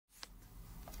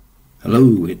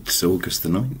Hello, it's August the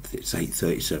 9th, it's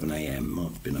 8:37 AM,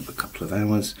 I've been up a couple of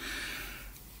hours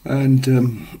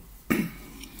and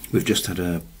we've just had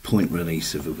a point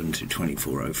release of Ubuntu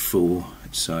 24.04,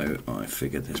 so I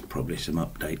figured there's probably some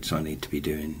updates I need to be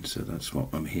doing, so that's what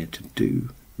I'm here to do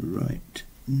right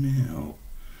now.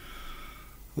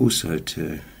 Also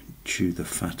to chew the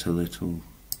fat a little,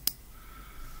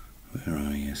 where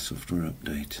are you, software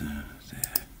updater,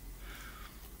 there.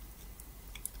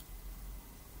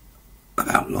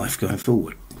 About life going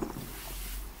forward.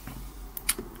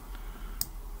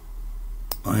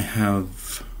 I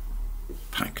have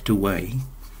packed away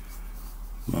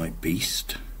my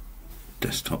beast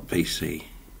desktop PC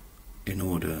in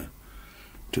order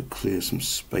to clear some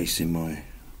space in my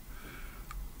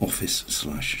office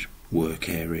 / work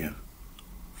area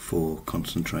for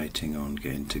concentrating on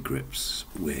getting to grips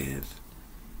with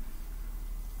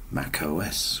Mac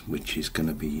OS, which is going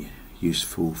to be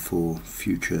useful for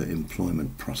future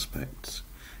employment prospects,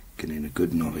 getting a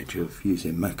good knowledge of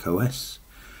using Mac OS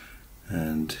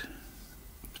and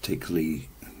particularly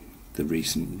the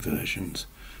recent versions.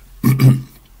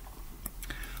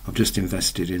 I've just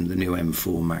invested in the new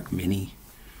M4 Mac Mini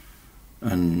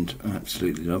and I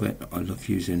absolutely love it. I love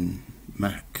using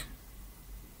Mac.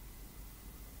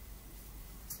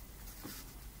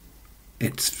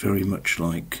 It's very much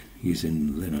like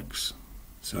using Linux,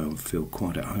 so I feel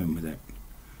quite at home with it.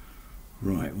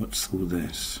 Right, what's all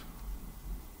this?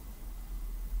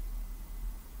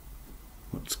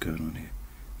 What's going on here?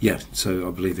 Yeah, so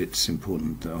I believe it's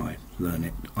important that I learn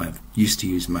it. I used to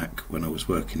use Mac when I was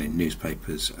working in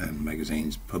newspapers and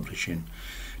magazines, publishing,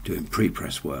 doing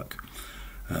pre-press work.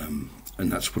 And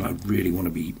that's what I really want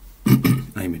to be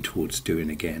aiming towards doing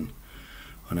again.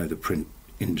 I know the print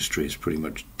industry is pretty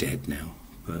much dead now,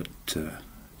 but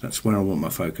that's where I want my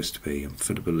focus to be. I'm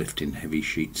fed up of lifting heavy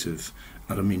sheets of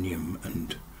aluminium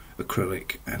and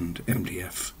acrylic and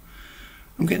MDF.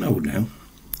 I'm getting old now.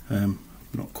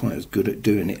 Not quite as good at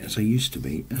doing it as I used to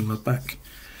be, and my back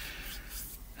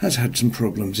has had some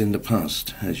problems in the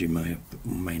past, as you may or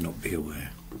may not be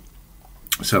aware.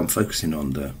 So I'm focusing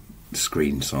on the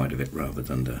screen side of it rather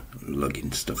than the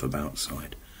lugging stuff about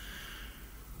side.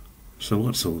 So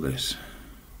what's all this?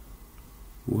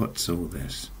 What's all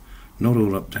this? Not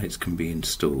all updates can be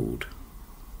installed.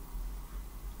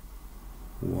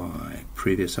 Why?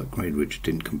 Previous upgrade which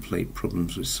didn't complete,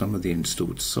 problems with some of the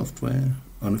installed software,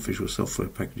 unofficial software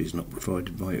packages not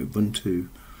provided by Ubuntu,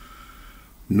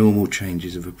 normal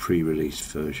changes of a pre-release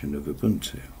version of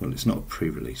Ubuntu. Well, it's not a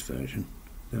pre-release version.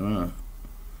 There are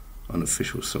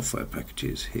unofficial software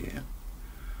packages here.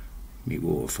 Me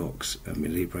Waterfox and me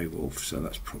LibreWolf, so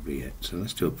that's probably it. So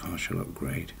let's do a partial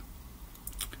upgrade.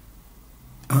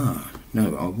 Ah,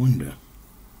 no, I wonder.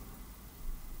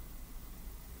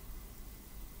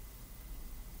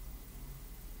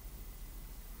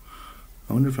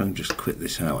 I wonder if I can just quit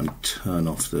this out and turn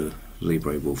off the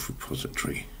LibreWolf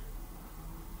repository.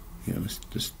 Yeah, let's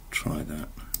just try that.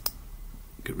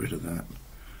 Get rid of that.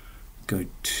 Go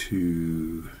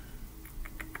to...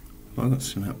 Well, I got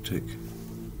Synaptic.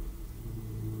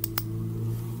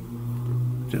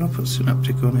 Did I put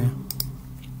Synaptic on here?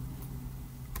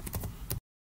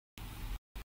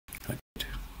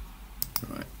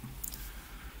 Right.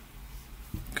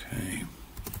 Okay.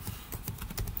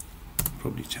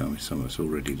 Probably tell me some of us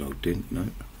already logged in. No.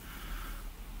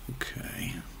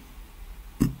 Okay.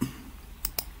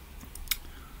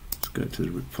 Let's go to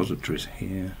the repositories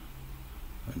here,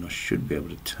 and I should be able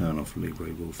to turn off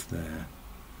LibreWolf there.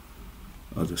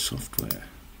 Other software.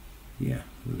 Yeah,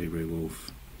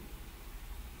 LibreWolf.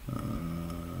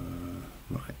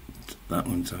 Right, that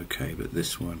one's okay, but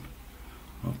this one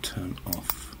I'll turn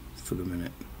off for the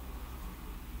minute.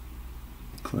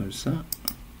 Close that.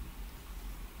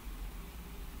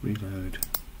 Reload.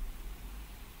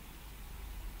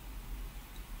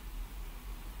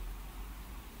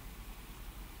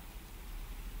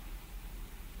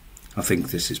 I think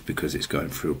this is because it's going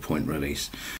through a point release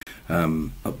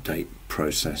update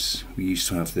process. We used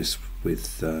to have this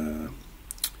with oh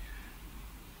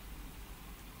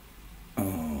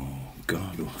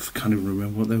god, I can't even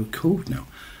remember what they were called now.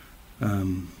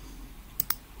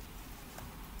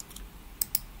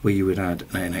 Where you would add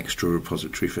an extra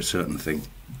repository for a certain thing,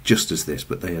 just as this,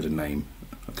 but they had a name.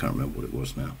 I can't remember what it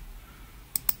was now.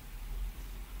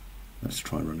 Let's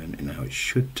try running it now. It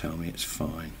should tell me it's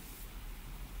fine,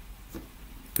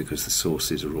 because the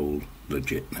sources are all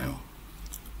legit now.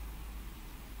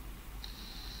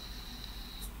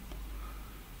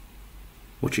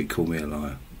 Watch it call me a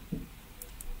liar.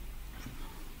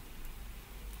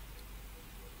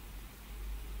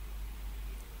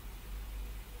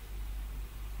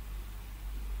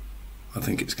 I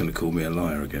think it's going to call me a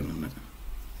liar again, isn't it?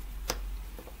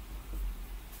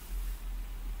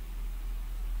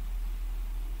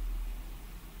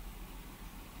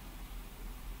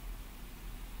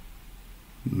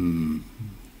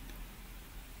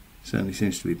 Certainly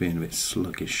seems to be being a bit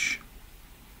sluggish.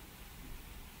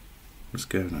 What's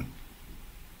going on?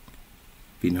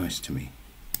 Be nice to me.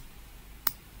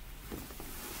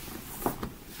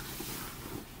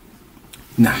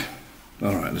 Nah.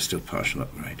 Alright, let's do a partial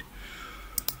upgrade.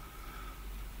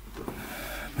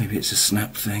 Maybe it's a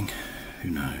snap thing. Who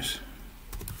knows?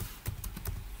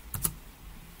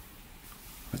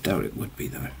 I doubt it would be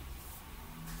though.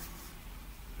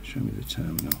 Show me the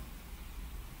terminal.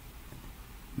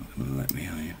 Not going to let me,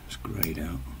 are you? It's greyed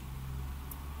out.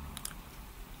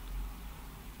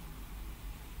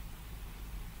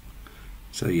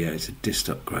 So yeah, it's a dist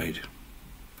upgrade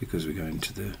because we're going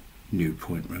to the new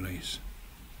point release.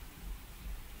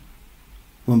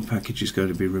 One package is going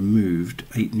to be removed,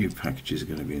 8 new packages are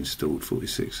going to be installed,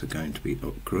 46 are going to be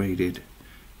upgraded.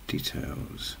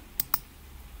 Details.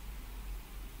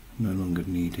 No longer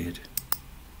needed.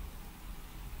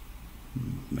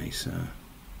 Mesa.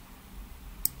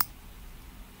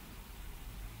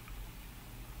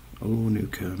 All new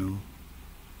kernel.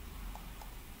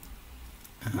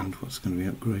 And what's going to be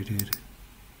upgraded?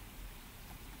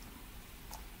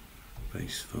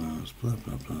 Base files, blah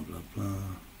blah blah blah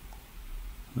blah.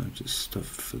 Loads of stuff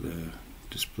for the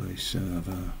display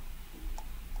server.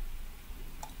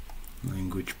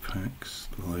 Language packs,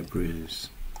 libraries.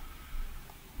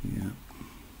 Yeah.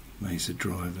 Mesa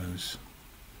drivers.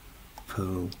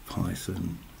 Perl,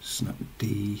 Python,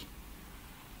 Snapd.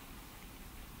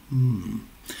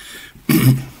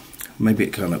 Maybe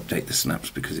it can't update the snaps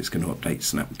because it's going to update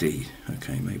Snapd.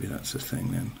 Okay, maybe that's the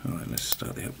thing then. Alright, let's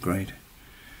start the upgrade.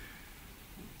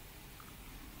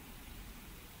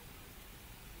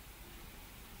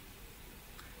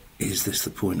 Is this the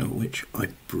point at which I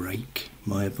break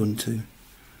my Ubuntu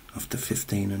after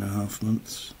 15.5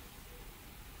 months?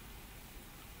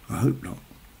 I hope not.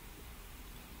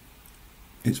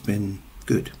 It's been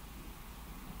good.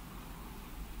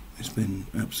 It's been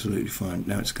absolutely fine.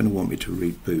 Now it's going to want me to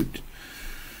reboot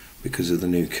because of the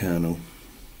new kernel.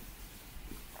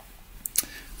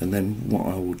 And then what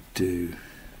I will do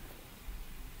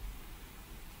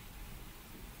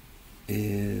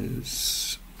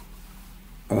is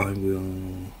I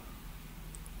will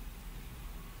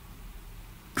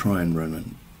try and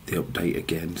run the update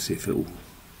again, see if it will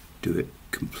do it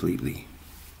completely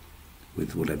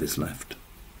with whatever's left.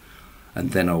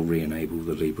 And then I'll re-enable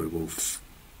the LibreWolf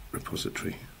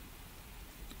repository.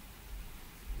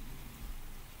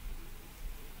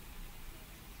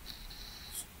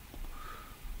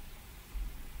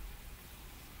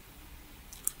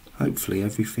 Hopefully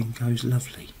everything goes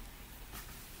lovely.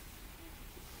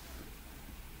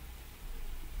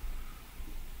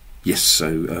 Yes,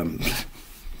 so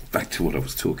back to what I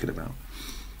was talking about.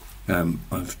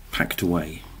 I've packed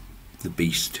away the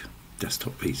beast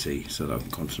desktop PC so that I can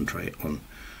concentrate on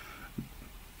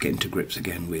getting to grips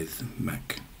again with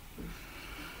Mac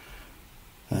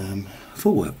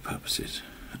for work purposes,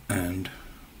 and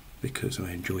because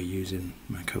I enjoy using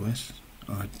Mac OS.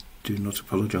 I do not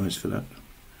apologise for that.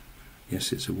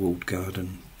 Yes, it's a walled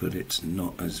garden, but it's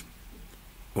not as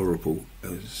horrible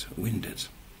as Windows.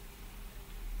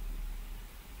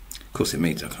 Of course it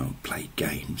means I can't play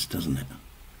games, doesn't it?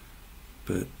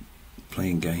 But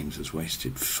playing games has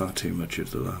wasted far too much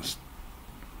of the last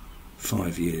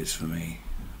 5 years for me.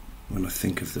 When I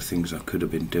think of the things I could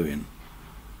have been doing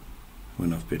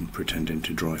when I've been pretending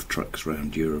to drive trucks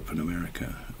around Europe and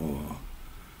America, or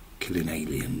killing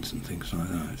aliens and things like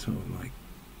that, it's sort of like,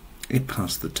 it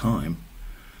passed the time,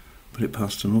 but it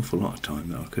passed an awful lot of time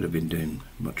that I could have been doing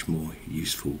much more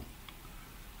useful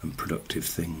and productive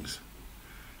things.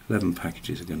 11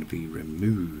 packages are going to be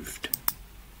removed.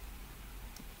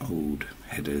 Old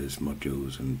headers,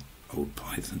 modules and old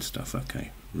Python stuff.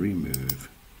 Okay, remove.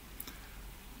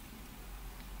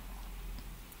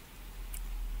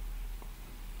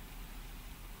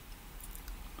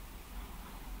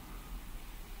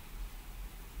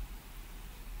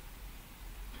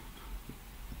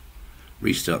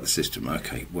 Restart the system.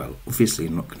 Okay, well, obviously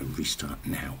I'm not going to restart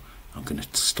now. I'm going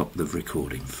to stop the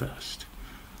recording first.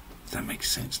 That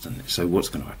makes sense, doesn't it? So what's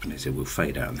going to happen is it will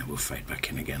fade out and then we'll fade back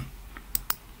in again.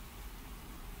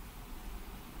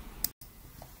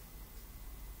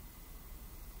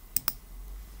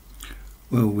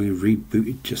 Well, we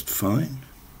rebooted just fine,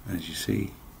 as you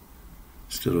see.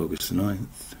 Still August the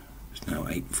 9th. It's now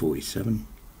 8:47.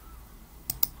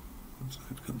 What's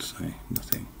that got to say?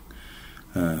 Nothing.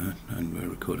 And we're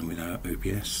recording without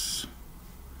OBS.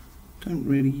 Don't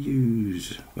really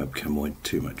use webcam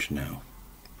too much now,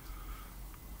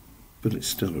 but it's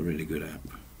still a really good app.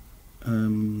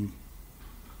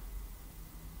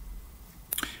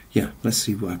 Yeah, let's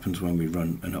see what happens when we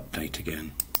run an update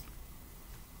again.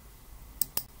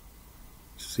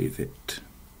 See if it's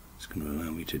going to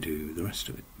allow me to do the rest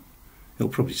of it. It'll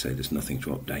probably say there's nothing to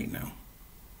update now.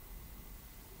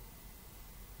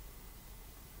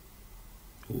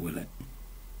 Or will it?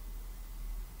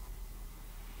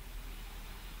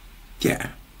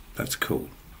 Yeah, that's cool.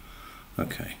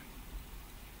 Okay.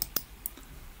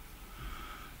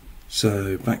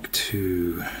 So back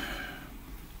to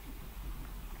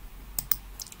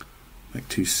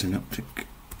Synaptic.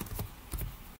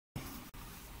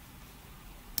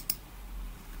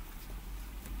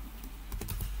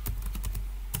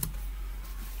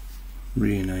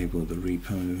 Re-enable the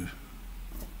repo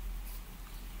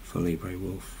for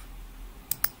LibreWolf.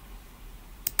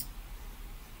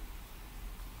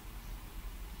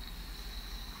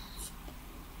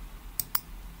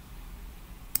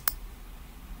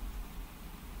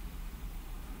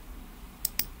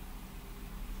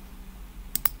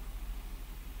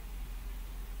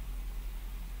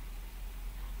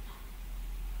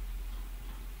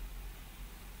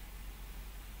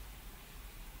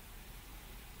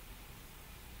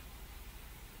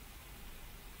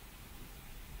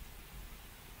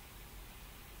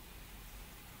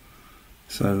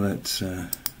 So let's see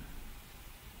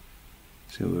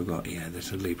what we've got. Yeah,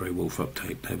 there's a LibreWolf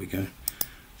update. There we go.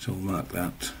 So we'll mark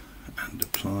that and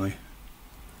apply.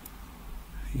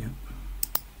 Yep.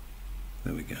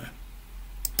 There we go.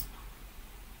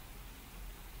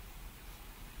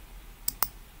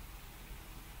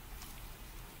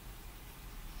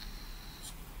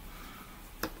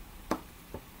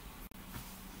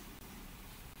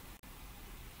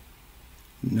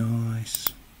 Nice.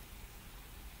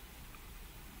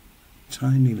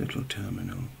 Tiny little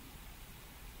terminal.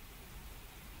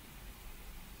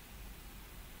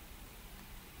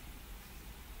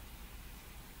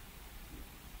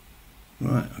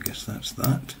 Right, I guess that's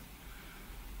that.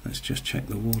 Let's just check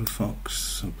the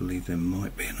Waterfox. I believe there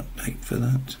might be an update for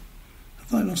that.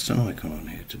 Have I lost an icon on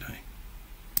here today?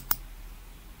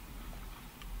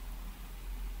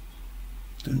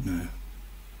 Don't know.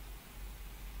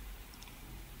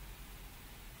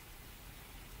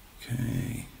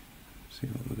 Okay. See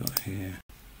what we've got here.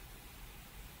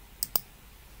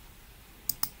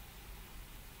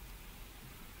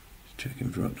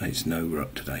 Checking for updates. No, we're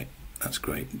up to date. That's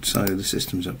great. So the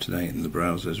system's up to date and the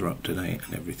browsers are up to date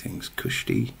and everything's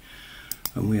cushy.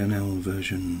 And we are now on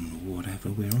version whatever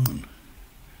we're on.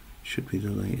 Should be the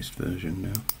latest version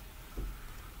now.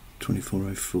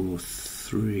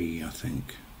 2404.3, I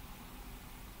think.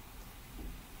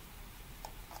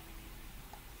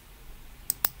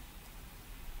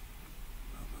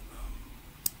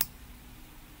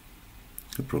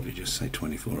 I'll probably just say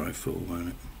 2404, won't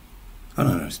it? Oh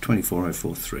no, it's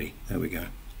 2404.3. There we go.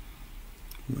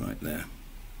 Right there.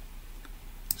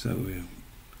 So we're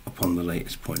up on the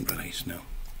latest point release now.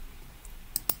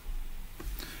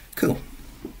 Cool.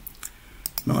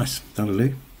 Nice. That'll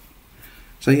do.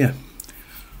 So yeah,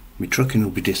 my trucking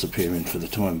will be disappearing for the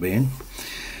time being.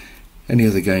 Any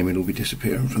other game it'll be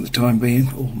disappearing for the time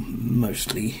being, or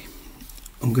mostly.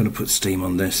 I'm going to put Steam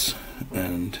on this,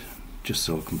 and just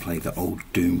so I can play the old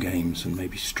Doom games and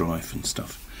maybe Strife and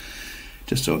stuff.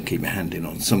 Just so I can keep my hand in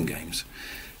on some games.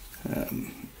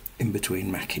 In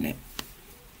between macking it.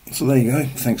 So there you go.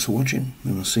 Thanks for watching,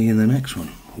 and I'll see you in the next one,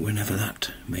 whenever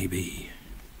that may be.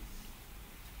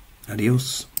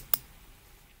 Adios.